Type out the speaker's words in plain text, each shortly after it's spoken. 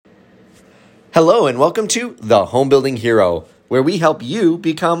Hello and welcome to The Home Building Hero, where we help you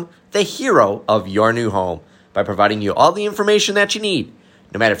become the hero of your new home by providing you all the information that you need.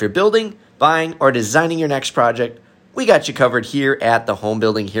 No matter if you're building, buying, or designing your next project, we got you covered here at The Home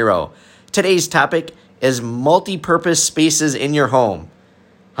Building Hero. Today's topic is multi-purpose spaces in your home.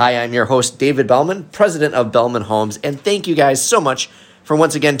 Hi, I'm your host, David Bellman, president of Bellman Homes, and thank you guys so much for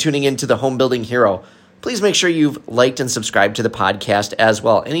once again tuning into The Home Building Hero. Please make sure you've liked and subscribed to the podcast as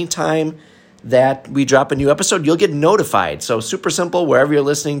well. Anytime that we drop a new episode, you'll get notified. So super simple, wherever you're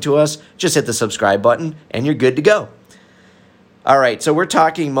listening to us, just hit the subscribe button and you're good to go. All right, so we're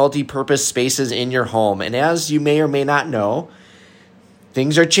talking multi-purpose spaces in your home. And as you may or may not know,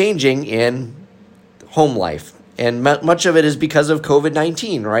 things are changing in home life. And much of it is because of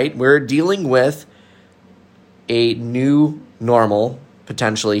COVID-19, right? We're dealing with a new normal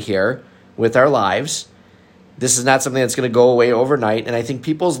potentially here with our lives. This is not something that's going to go away overnight, and I think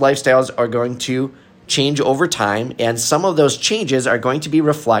people's lifestyles are going to change over time, and some of those changes are going to be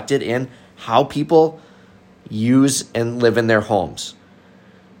reflected in how people use and live in their homes.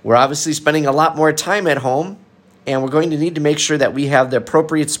 We're obviously spending a lot more time at home, and we're going to need to make sure that we have the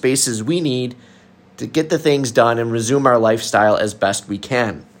appropriate spaces we need to get the things done and resume our lifestyle as best we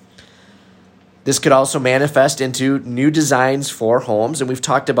can. This could also manifest into new designs for homes, and we've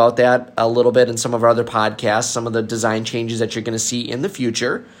talked about that a little bit in some of our other podcasts, some of the design changes that you're going to see in the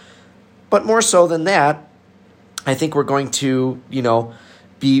future. But more so than that, I think we're going to,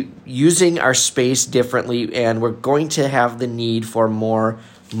 be using our space differently, and we're going to have the need for more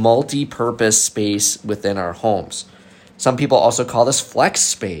multi-purpose space within our homes. Some people also call this flex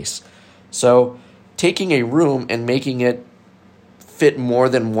space. So taking a room and making it fit more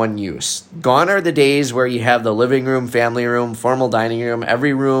than one use. Gone are the days where you have the living room, family room, formal dining room.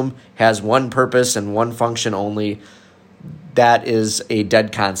 Every room has one purpose and one function only. That is a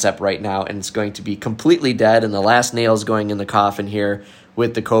dead concept right now, and it's going to be completely dead, and the last nail's going in the coffin here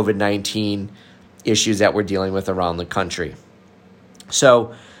with the COVID-19 issues that we're dealing with around the country.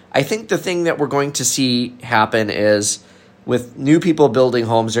 So I think the thing that we're going to see happen is with new people building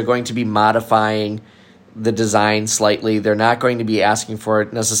homes, they're going to be modifying the design slightly. They're not going to be asking for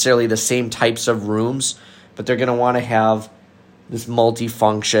necessarily the same types of rooms, but they're going to want to have this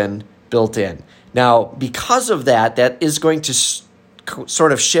multi-function built in. Now, because of that, that is going to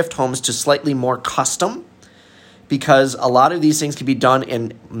sort of shift homes to slightly more custom, because a lot of these things can be done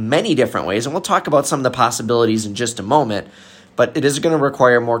in many different ways, and we'll talk about some of the possibilities in just a moment, but it is going to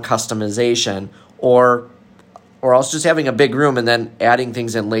require more customization or else just having a big room and then adding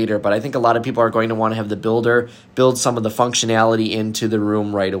things in later. But I think a lot of people are going to want to have the builder build some of the functionality into the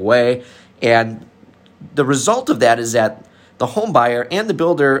room right away. And the result of that is that the home buyer and the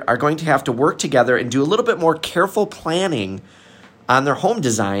builder are going to have to work together and do a little bit more careful planning on their home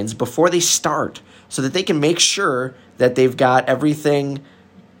designs before they start, so that they can make sure that they've got everything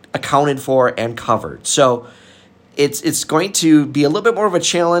accounted for and covered. So it's going to be a little bit more of a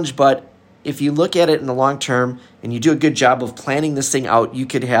challenge, but if you look at it in the long term and you do a good job of planning this thing out, you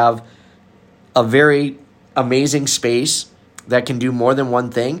could have a very amazing space that can do more than one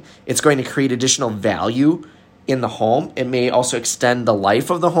thing. It's going to create additional value in the home. It may also extend the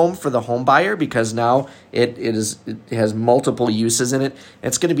life of the home for the home buyer, because now it has multiple uses in it.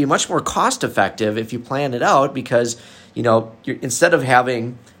 It's going to be much more cost effective if you plan it out, because you're, instead of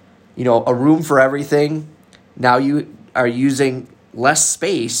having a room for everything, now you are using less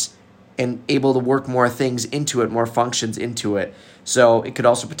space and able to work more things into it, more functions into it. So it could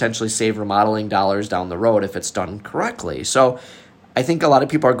also potentially save remodeling dollars down the road if it's done correctly. So I think a lot of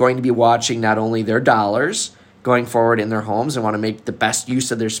people are going to be watching not only their dollars going forward in their homes and want to make the best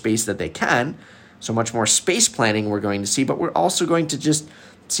use of their space that they can. So much more space planning we're going to see, but we're also going to just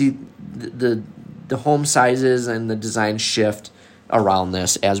see the home sizes and the design shift around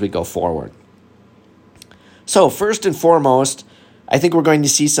this as we go forward. So first and foremost, I think we're going to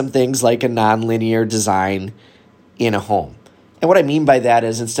see some things like a nonlinear design in a home. And what I mean by that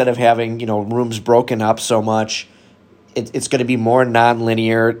is, instead of having, rooms broken up so much, it's going to be more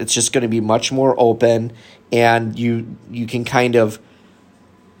nonlinear. It's just going to be much more open, and you can kind of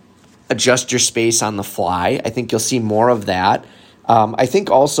adjust your space on the fly. I think you'll see more of that. I think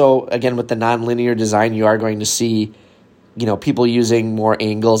also, again, with the nonlinear design, you are going to see, people using more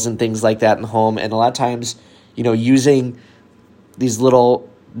angles and things like that in the home. And a lot of times, using these little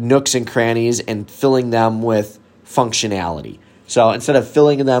nooks and crannies and filling them with functionality. So instead of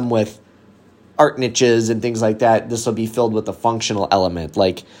filling them with art niches and things like that, this will be filled with a functional element.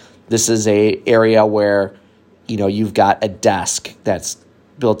 Like, this is a area where, you've got a desk that's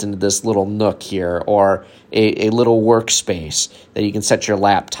built into this little nook here, or a little workspace that you can set your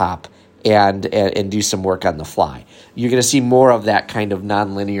laptop and do some work on the fly. You're going to see more of that kind of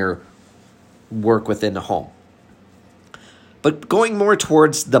nonlinear work within the home. But going more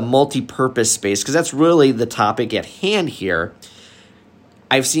towards the multi-purpose space, because that's really the topic at hand here,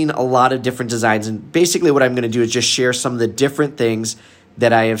 I've seen a lot of different designs, and basically what I'm going to do is just share some of the different things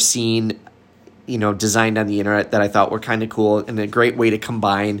that I have seen, designed on the internet that I thought were kind of cool and a great way to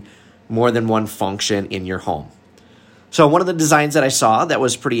combine more than one function in your home. So one of the designs that I saw that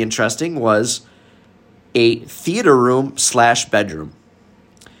was pretty interesting was a theater room / bedroom.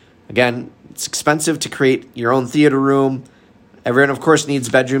 Again, it's expensive to create your own theater room. Everyone, of course, needs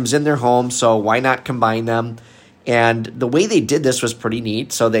bedrooms in their home, so why not combine them? And the way they did this was pretty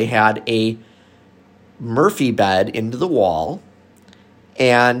neat. So they had a Murphy bed into the wall,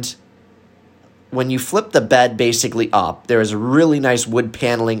 and when you flip the bed basically up, there is a really nice wood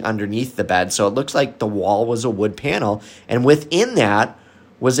paneling underneath the bed, so it looks like the wall was a wood panel, and within that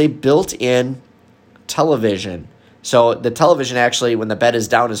was a built-in television. So the television actually, when the bed is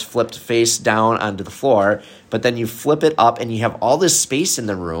down, is flipped face down onto the floor, but then you flip it up and you have all this space in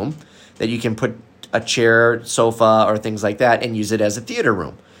the room that you can put a chair, sofa, or things like that and use it as a theater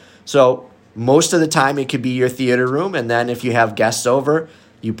room. So most of the time it could be your theater room, and then if you have guests over,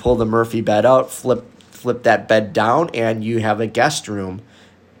 you pull the Murphy bed out, flip that bed down, and you have a guest room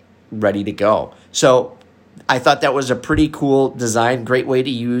ready to go. So I thought that was a pretty cool design, great way to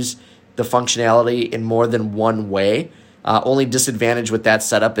use the functionality in more than one way. Only disadvantage with that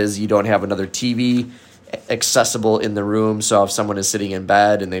setup is you don't have another TV accessible in the room. So if someone is sitting in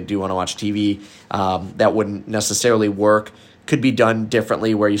bed and they do want to watch TV, that wouldn't necessarily work. Could be done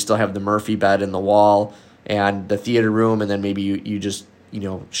differently where you still have the Murphy bed in the wall and the theater room, and then maybe you just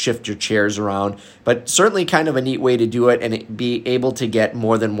shift your chairs around. But certainly kind of a neat way to do it and be able to get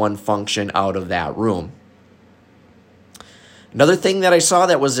more than one function out of that room. Another thing that I saw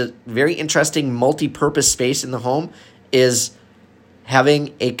that was a very interesting multi-purpose space in the home is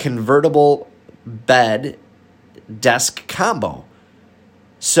having a convertible bed desk combo.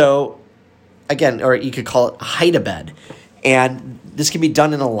 So again, or you could call it a hide-a-bed. And this can be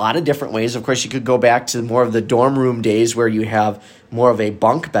done in a lot of different ways. Of course, you could go back to more of the dorm room days where you have more of a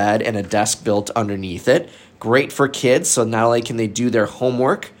bunk bed and a desk built underneath it. Great for kids, so not only can they do their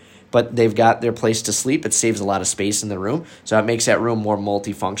homework, but they've got their place to sleep. It saves a lot of space in the room, so it makes that room more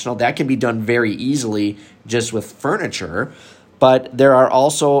multifunctional. That can be done very easily just with furniture, but there are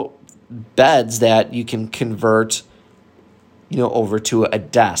also beds that you can convert, over to a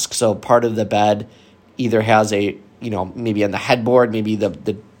desk. So part of the bed either has a, maybe on the headboard, maybe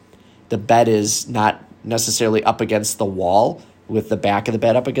the bed is not necessarily up against the wall with the back of the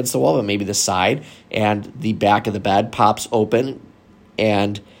bed up against the wall, but maybe the side, and the back of the bed pops open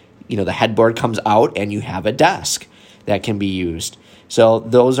and the headboard comes out and you have a desk that can be used. So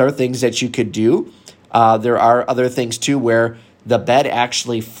those are things that you could do. There are other things too where the bed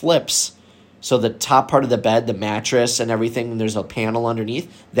actually flips. So the top part of the bed, the mattress and everything, there's a panel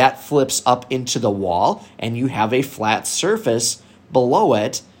underneath, that flips up into the wall and you have a flat surface below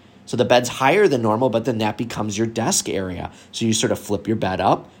it. So the bed's higher than normal, but then that becomes your desk area. So you sort of flip your bed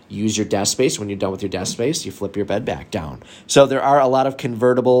up, use your desk space. When you're done with your desk space, you flip your bed back down. So there are a lot of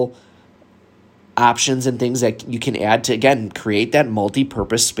convertible options and things that you can add to, again, create that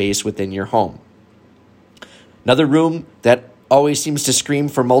multi-purpose space within your home. Another room that always seems to scream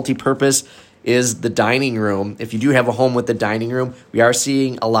for multi-purpose is the dining room. If you do have a home with the dining room, we are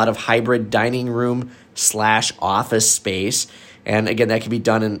seeing a lot of hybrid dining room / office space. And again, that can be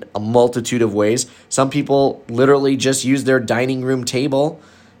done in a multitude of ways. Some people literally just use their dining room table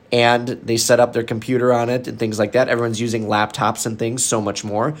and they set up their computer on it and things like that. Everyone's using laptops and things, so much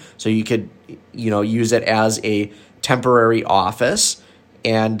more. So you could, use it as a temporary office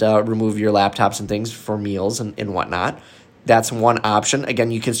and remove your laptops and things for meals and whatnot. That's one option. Again,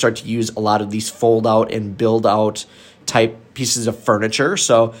 you can start to use a lot of these fold out and build out type pieces of furniture.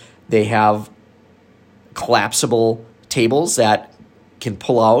 So they have collapsible tables that can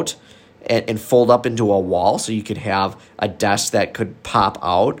pull out and fold up into a wall. So you could have a desk that could pop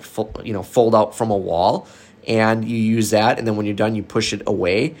out, fold out from a wall, and you use that. And then when you're done, you push it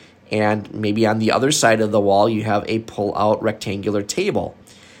away. And maybe on the other side of the wall, you have a pull out rectangular table.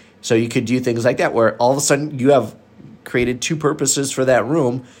 So you could do things like that where all of a sudden you have created two purposes for that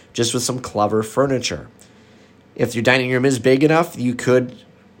room just with some clever furniture. If your dining room is big enough, you could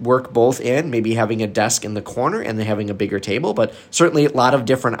work both in, maybe having a desk in the corner and then having a bigger table, but certainly a lot of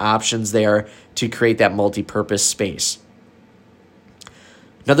different options there to create that multi-purpose space.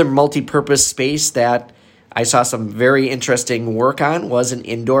 Another multi-purpose space that I saw some very interesting work on was an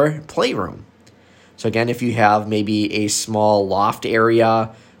indoor playroom. So again, if you have maybe a small loft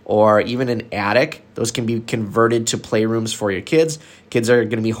area or even an attic. Those can be converted to playrooms for your kids. Kids are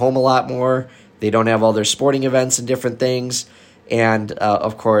going to be home a lot more. They don't have all their sporting events and different things. And,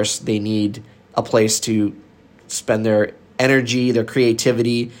 of course, they need a place to spend their energy, their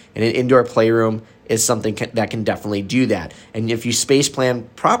creativity, and an indoor playroom is something that can definitely do that. And if you space plan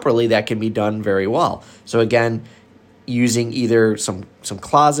properly, that can be done very well. So again, using either some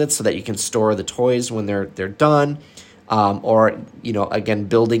closets so that you can store the toys when they're done, or again,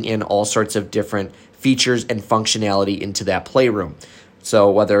 building in all sorts of different features and functionality into that playroom. So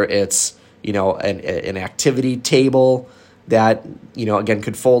whether it's an activity table that again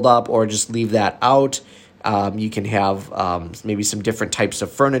could fold up or just leave that out. You can have maybe some different types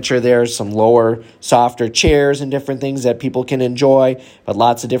of furniture there, some lower, softer chairs and different things that people can enjoy, but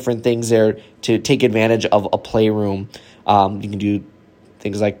lots of different things there to take advantage of a playroom. You can do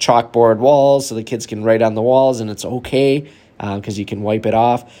things like chalkboard walls so the kids can write on the walls and it's okay because you can wipe it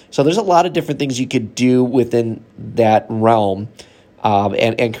off. So there's a lot of different things you could do within that realm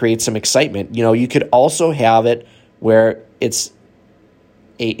and create some excitement. You could also have it where it's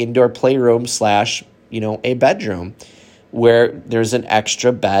a indoor playroom / a bedroom where there's an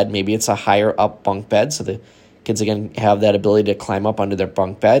extra bed. Maybe it's a higher up bunk bed, so the kids again have that ability to climb up under their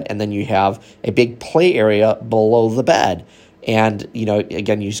bunk bed, and then you have a big play area below the bed. And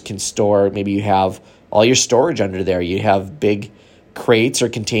again, you can store, maybe you have all your storage under there. You have big crates or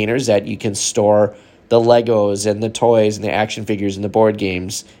containers that you can store the Legos and the toys and the action figures and the board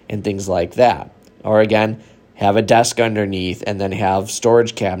games and things like that. Or again, have a desk underneath and then have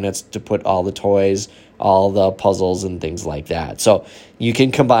storage cabinets to put all the toys, all the puzzles and things like that. So you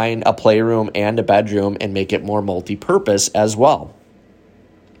can combine a playroom and a bedroom and make it more multi-purpose as well.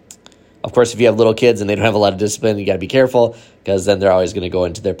 Of course, if you have little kids and they don't have a lot of discipline, you got to be careful because then they're always going to go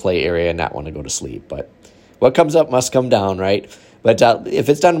into their play area and not want to go to sleep. But what comes up must come down, right? But if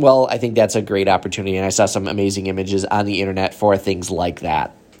it's done well, I think that's a great opportunity. And I saw some amazing images on the internet for things like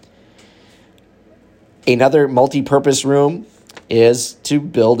that. Another multi-purpose room is to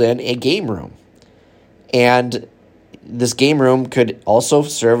build in a game room. And this game room could also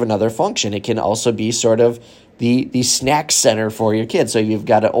serve another function. It can also be sort of the snack center for your kids. So you've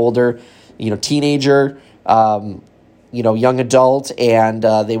got an older, teenager, young adult, and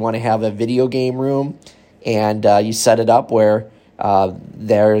they want to have a video game room. And you set it up where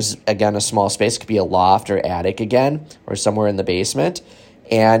there's, again, a small space. It could be a loft or attic again, or somewhere in the basement.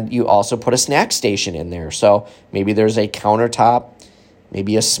 And you also put a snack station in there. So maybe there's a countertop,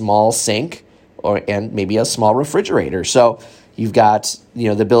 maybe a small sink, and maybe a small refrigerator. So you've got the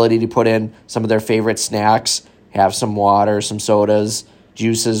ability to put in some of their favorite snacks, have some water, some sodas,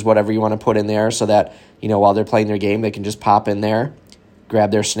 juices, whatever you want to put in there, so that while they're playing their game, they can just pop in there,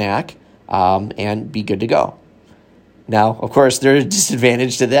 grab their snack, and be good to go. Now, of course, there's a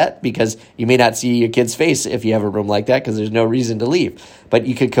disadvantage to that because you may not see your kid's face if you have a room like that because there's no reason to leave. But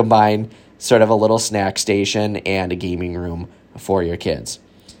you could combine sort of a little snack station and a gaming room for your kids.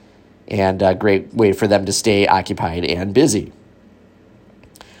 And a great way for them to stay occupied and busy.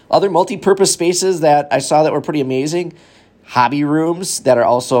 Other multi-purpose spaces that I saw that were pretty amazing, hobby rooms that are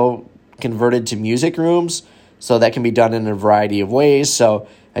also converted to music rooms. So that can be done in a variety of ways. So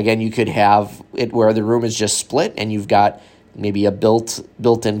again, you could have it where the room is just split and you've got maybe a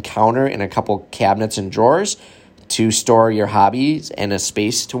built-in counter and a couple cabinets and drawers to store your hobbies and a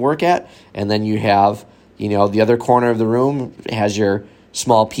space to work at. And then you have, the other corner of the room has your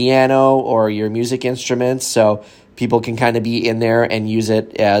small piano or your music instruments. So people can kind of be in there and use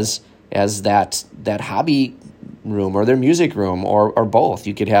it as that hobby room or their music room or both.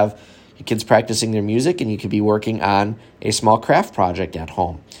 You could have your kids practicing their music and you could be working on a small craft project at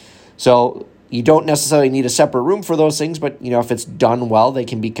home. So you don't necessarily need a separate room for those things, but if it's done well, they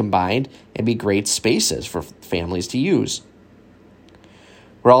can be combined and be great spaces for families to use.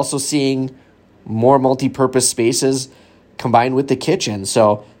 We're also seeing more multi-purpose spaces combined with the kitchen.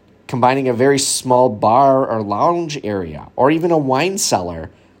 So combining a very small bar or lounge area or even a wine cellar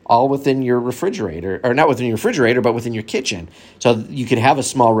all within your refrigerator, or not within your refrigerator, but within your kitchen. So you could have a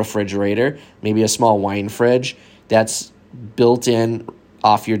small refrigerator, maybe a small wine fridge that's built in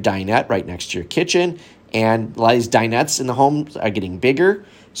off your dinette right next to your kitchen. And a lot of these dinettes in the home are getting bigger.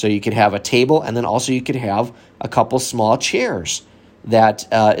 So you could have a table, and then also you could have a couple small chairs that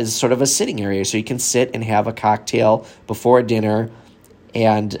is sort of a sitting area. So you can sit and have a cocktail before dinner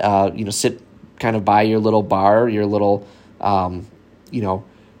and, sit kind of by your little bar, your little,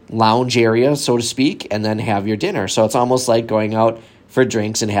 lounge area, so to speak, and then have your dinner. So it's almost like going out for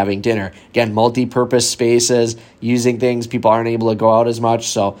drinks and having dinner. Again, multi-purpose spaces, using things. People aren't able to go out as much,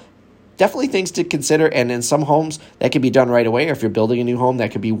 so definitely things to consider. And in some homes, that can be done right away. Or if you're building a new home,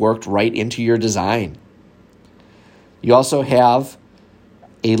 that could be worked right into your design. You also have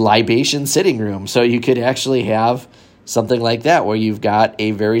a libation sitting room. So you could actually have something like that where you've got a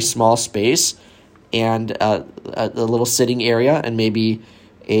very small space and a little sitting area and maybe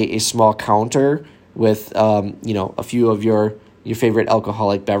a small counter with a few of your favorite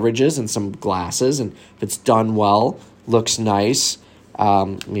alcoholic beverages and some glasses. And if it's done well, looks nice,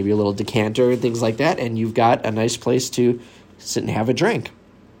 maybe a little decanter and things like that, and you've got a nice place to sit and have a drink.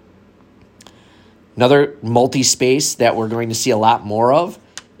 Another multi-space that we're going to see a lot more of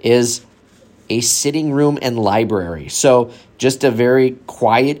is a sitting room and library. So just a very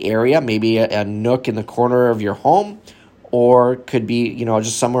quiet area, maybe a nook in the corner of your home, or could be,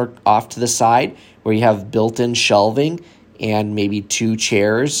 just somewhere off to the side where you have built-in shelving and maybe 2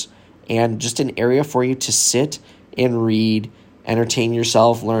 chairs and just an area for you to sit and read, entertain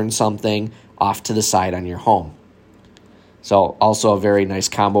yourself, learn something off to the side on your home. So also a very nice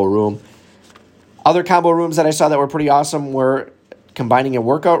combo room. Other combo rooms that I saw that were pretty awesome were combining a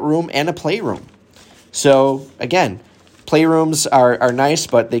workout room and a playroom. So again, playrooms are nice,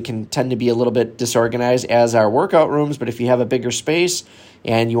 but they can tend to be a little bit disorganized, as are workout rooms. But if you have a bigger space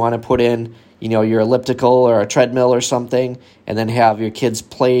and you want to put in, your elliptical or a treadmill or something, and then have your kids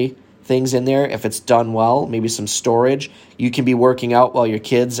play things in there, if it's done well, maybe some storage, you can be working out while your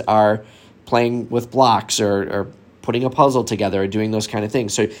kids are playing with blocks or putting a puzzle together or doing those kind of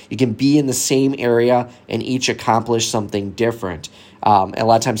things. So you can be in the same area and each accomplish something different. And a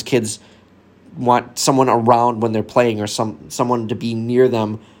lot of times kids want someone around when they're playing, or someone to be near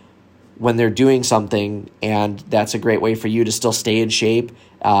them when they're doing something, and that's a great way for you to still stay in shape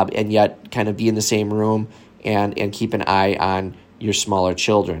and yet kind of be in the same room and keep an eye on your smaller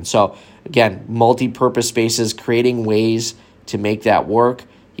children. So again, multi-purpose spaces, creating ways to make that work.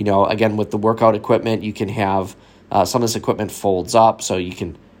 Again, with the workout equipment, you can have some of this equipment folds up, so you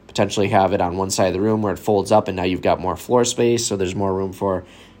can potentially have it on one side of the room where it folds up, and now you've got more floor space, so there's more room for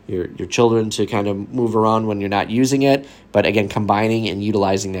your children to kind of move around when you're not using it. But again, combining and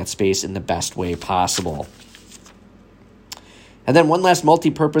utilizing that space in the best way possible. And then one last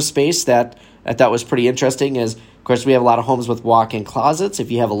multi-purpose space that I thought was pretty interesting is, of course, we have a lot of homes with walk-in closets. If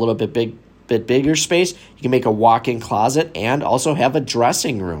you have a little bit bigger space, you can make a walk-in closet and also have a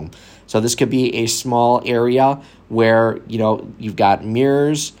dressing room. So this could be a small area where, you've got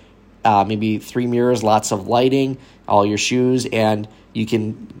mirrors, maybe 3 mirrors, lots of lighting, all your shoes, and you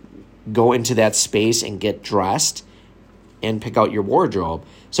can go into that space and get dressed and pick out your wardrobe.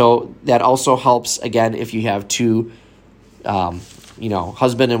 So that also helps, again, if you have 2,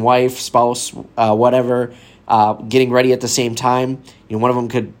 husband and wife, spouse, whatever, getting ready at the same time. One of them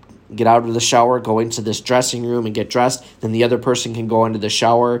could get out of the shower, go into this dressing room and get dressed. Then the other person can go into the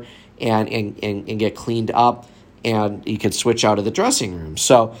shower and get cleaned up, and you could switch out of the dressing room.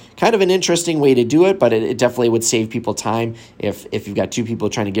 So kind of an interesting way to do it, but it definitely would save people time if you've got 2 people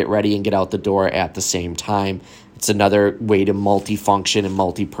trying to get ready and get out the door at the same time. It's another way to multi-function and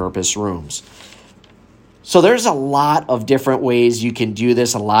multi-purpose rooms. So there's a lot of different ways you can do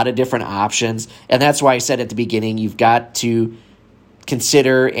this, a lot of different options, and that's why I said at the beginning, you've got to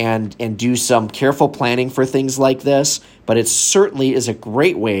consider and do some careful planning for things like this, but it certainly is a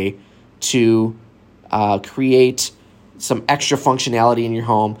great way to create some extra functionality in your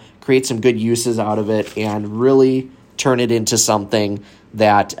home, create some good uses out of it, and really turn it into something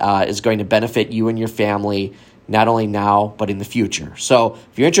that is going to benefit you and your family, not only now, but in the future. So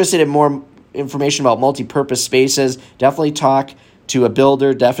if you're interested in more information about multi-purpose spaces, definitely talk to a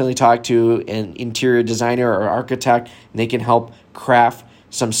builder, definitely talk to an interior designer or architect, and they can help craft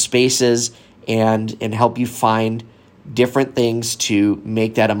some spaces and help you find different things to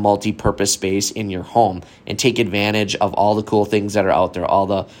make that a multi-purpose space in your home and take advantage of all the cool things that are out there,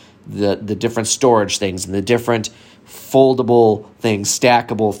 all the different storage things and the different foldable things,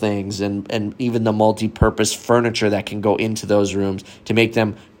 stackable things, and even the multi-purpose furniture that can go into those rooms to make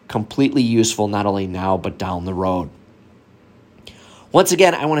them completely useful, not only now, but down the road. Once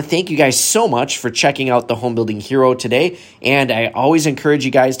again, I want to thank you guys so much for checking out the Home Building Hero today, and I always encourage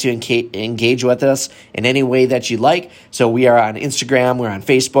you guys to engage with us in any way that you like. So we are on Instagram, we're on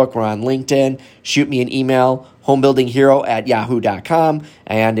Facebook, we're on LinkedIn. Shoot me an email, homebuildinghero@yahoo.com,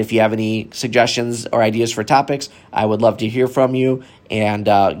 and if you have any suggestions or ideas for topics, I would love to hear from you and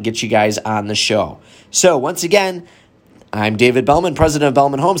get you guys on the show. So once again, I'm David Bellman, president of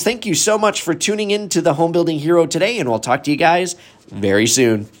Bellman Homes. Thank you so much for tuning in to the Home Building Hero today, and we'll talk to you guys very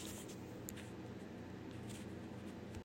soon.